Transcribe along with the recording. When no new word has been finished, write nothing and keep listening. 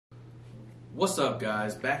What's up,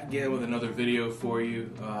 guys? Back again with another video for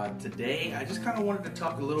you. Today I just kind of wanted to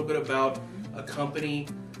talk a little bit about a company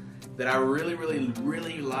that I really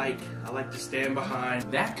like. I like to stand behind.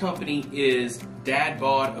 That company is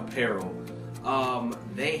DadBod Apparel.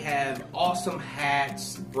 They have awesome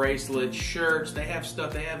hats, bracelets, shirts. They have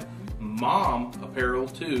stuff. They have mom apparel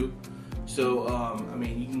too. So I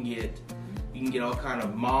mean, you can get all kind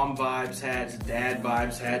of mom vibes hats, dad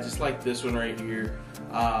vibes hats, just like this one right here.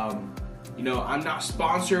 You know, I'm not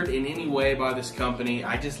sponsored in any way by this company.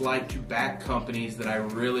 I just like to back companies that I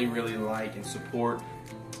really like and support.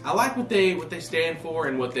 I like what they stand for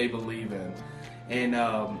and what they believe in. And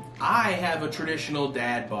I have a traditional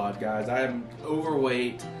dad bod, guys. I am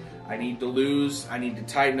overweight. I need to lose. I need to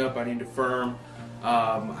tighten up. I need to firm.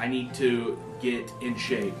 I need to get in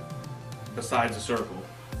shape. Besides the circle.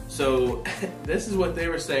 So this is what they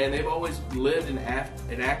were saying. They've always lived an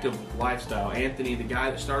active lifestyle. Anthony, the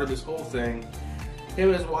guy that started this whole thing, him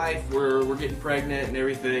and his wife were getting pregnant and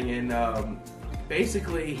everything, and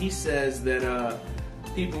basically he says that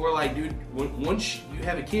people were like, dude, once you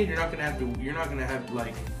have a kid, you're not gonna have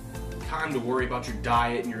like time to worry about your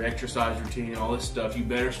diet and your exercise routine and all this stuff. You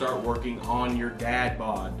better start working on your dad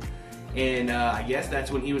bod. And I guess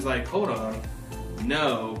that's when he was like, hold on,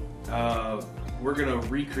 no. We're gonna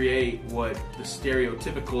recreate what the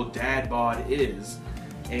stereotypical dad bod is,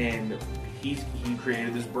 and he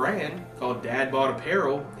created this brand called DadBod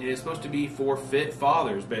Apparel, and it's supposed to be for fit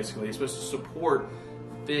fathers. Basically, it's supposed to support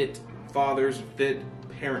fit fathers, fit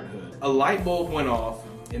parenthood. A light bulb went off,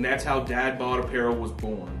 and that's how DadBod Apparel was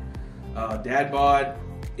born. DadBod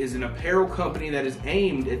is an apparel company that is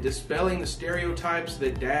aimed at dispelling the stereotypes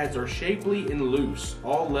that dads are shapely and loose,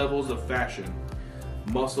 all levels of fashion,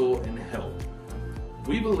 muscle, and health.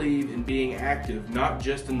 We believe in being active not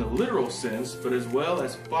just in the literal sense, but as well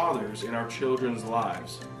as fathers in our children's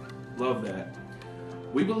lives. Love that.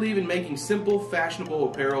 We believe in making simple, fashionable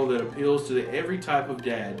apparel that appeals to every type of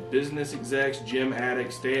dad, business execs, gym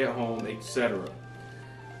addicts, stay at home, etc.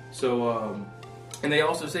 So, and they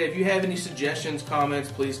also say if you have any suggestions,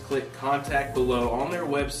 comments, please click contact below on their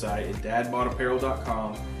website at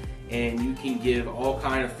dadbodapparel.com, and you can give all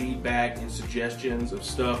kind of feedback and suggestions of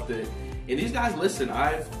stuff that. And these guys listen.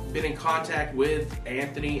 I've been in contact with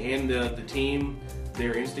Anthony and the team,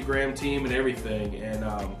 their Instagram team and everything, and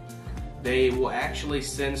they will actually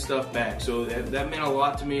send stuff back. So that meant a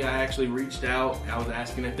lot to me. I actually reached out. I was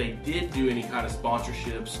asking if they did do any kind of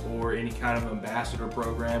sponsorships or any kind of ambassador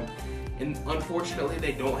program, and unfortunately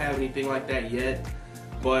they don't have anything like that yet.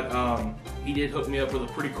 But he did hook me up with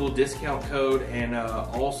a pretty cool discount code, and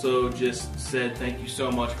also just said thank you so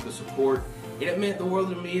much for the support. And it meant the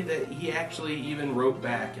world to me that he actually even wrote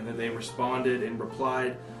back and that they responded and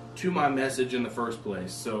replied to my message in the first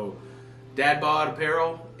place. So, DadBod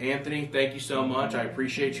Apparel, Anthony, thank you so much. I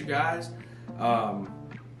appreciate you guys.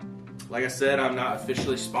 Like I said, I'm not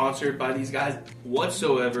officially sponsored by these guys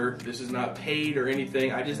whatsoever. This is not paid or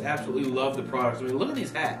anything. I just absolutely love the products. I mean, look at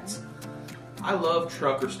these hats. I love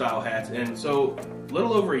trucker style hats. And so, a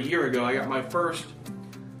little over a year ago, I got my first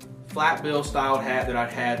flat bill styled hat that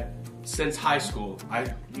I'd had since high school.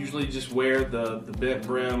 I usually just wear the bent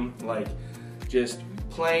brim, like just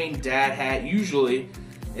plain dad hat usually,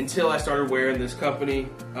 until I started wearing this company,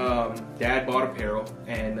 DadBod Apparel,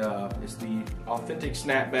 and it's the authentic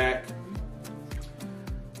snapback,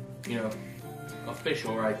 you know,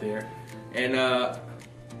 official right there, and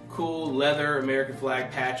cool leather American flag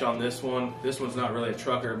patch on this one. This one's not really a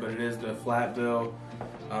trucker, but it is the flat bill,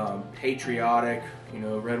 patriotic, you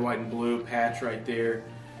know, red, white, and blue patch right there.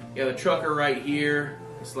 Yeah, the trucker right here,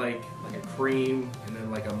 it's like a cream, and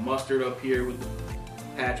then like a mustard up here with the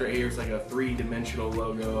patch right here. It's like a three-dimensional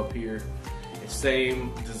logo up here. It's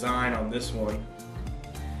same design on this one.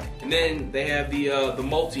 And then they have the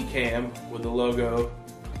multi-cam with the logo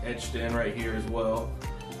etched in right here as well.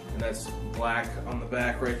 And that's black on the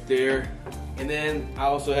back right there. And then I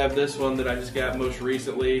also have this one that I just got most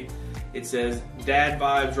recently. It says Dad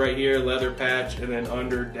Vibes right here, leather patch, and then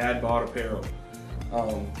under DadBod Apparel.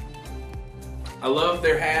 I love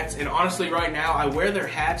their hats, and honestly right now I wear their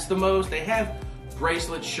hats the most. They have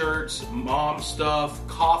bracelets, shirts, mom stuff,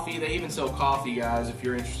 coffee. They even sell coffee, guys, if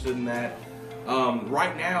you're interested in that.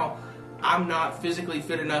 Right now I'm not physically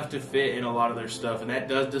fit enough to fit in a lot of their stuff, and that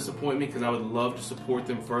does disappoint me because I would love to support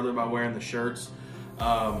them further by wearing the shirts.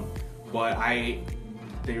 But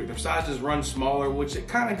their sizes run smaller, which it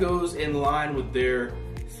kind of goes in line with their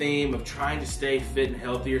theme of trying to stay fit and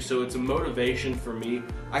healthier, so it's a motivation for me.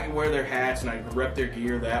 I can wear their hats and I can rep their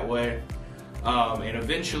gear that way, and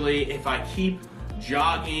eventually if I keep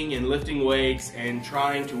jogging and lifting weights and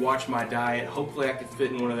trying to watch my diet. Hopefully I can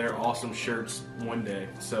fit in one of their awesome shirts one day.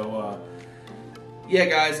 So yeah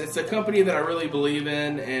guys, it's a company that I really believe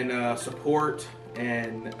in and support,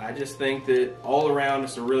 and I just think that all around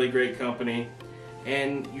it's a really great company,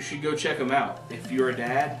 and you should go check them out if you're a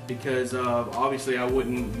dad, because obviously I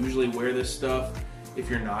wouldn't usually wear this stuff if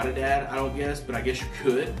you're not a dad, I don't guess, but I guess you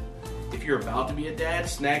could. If you're about to be a dad,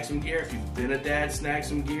 snag some gear. If you've been a dad, snag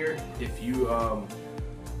some gear. If you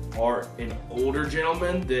are an older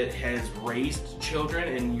gentleman that has raised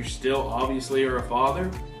children and you still obviously are a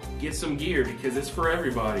father, get some gear because it's for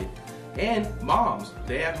everybody. And moms,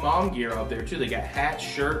 they have mom gear out there too. They got hats,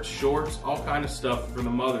 shirts, shorts, all kind of stuff for the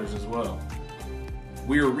mothers as well.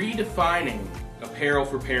 We're redefining apparel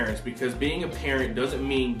for parents, because being a parent doesn't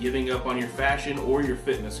mean giving up on your fashion or your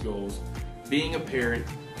fitness goals. Being a parent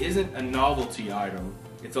isn't a novelty item.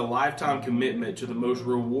 It's a lifetime commitment to the most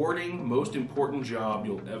rewarding, most important job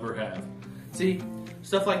you'll ever have. See,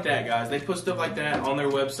 stuff like that, guys. They put stuff like that on their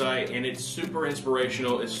website, and it's super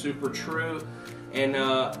inspirational. It's super true. And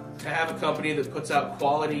to have a company that puts out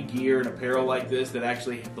quality gear and apparel like this, that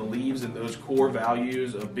actually believes in those core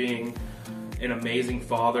values of being an amazing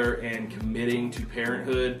father and committing to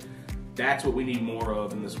parenthood, that's what we need more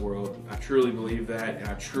of in this world. I truly believe that, and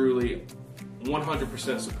I truly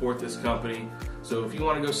 100% support this company. So if you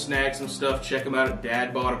want to go snag some stuff, check them out at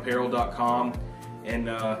DadBodApparel.com. And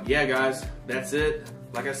yeah guys, that's it.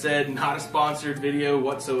 Like I said, not a sponsored video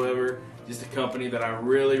whatsoever, just a company that I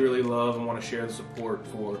really, really love and want to share the support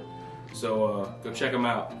for. So go check them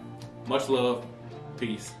out. Much love.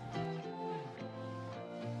 Peace.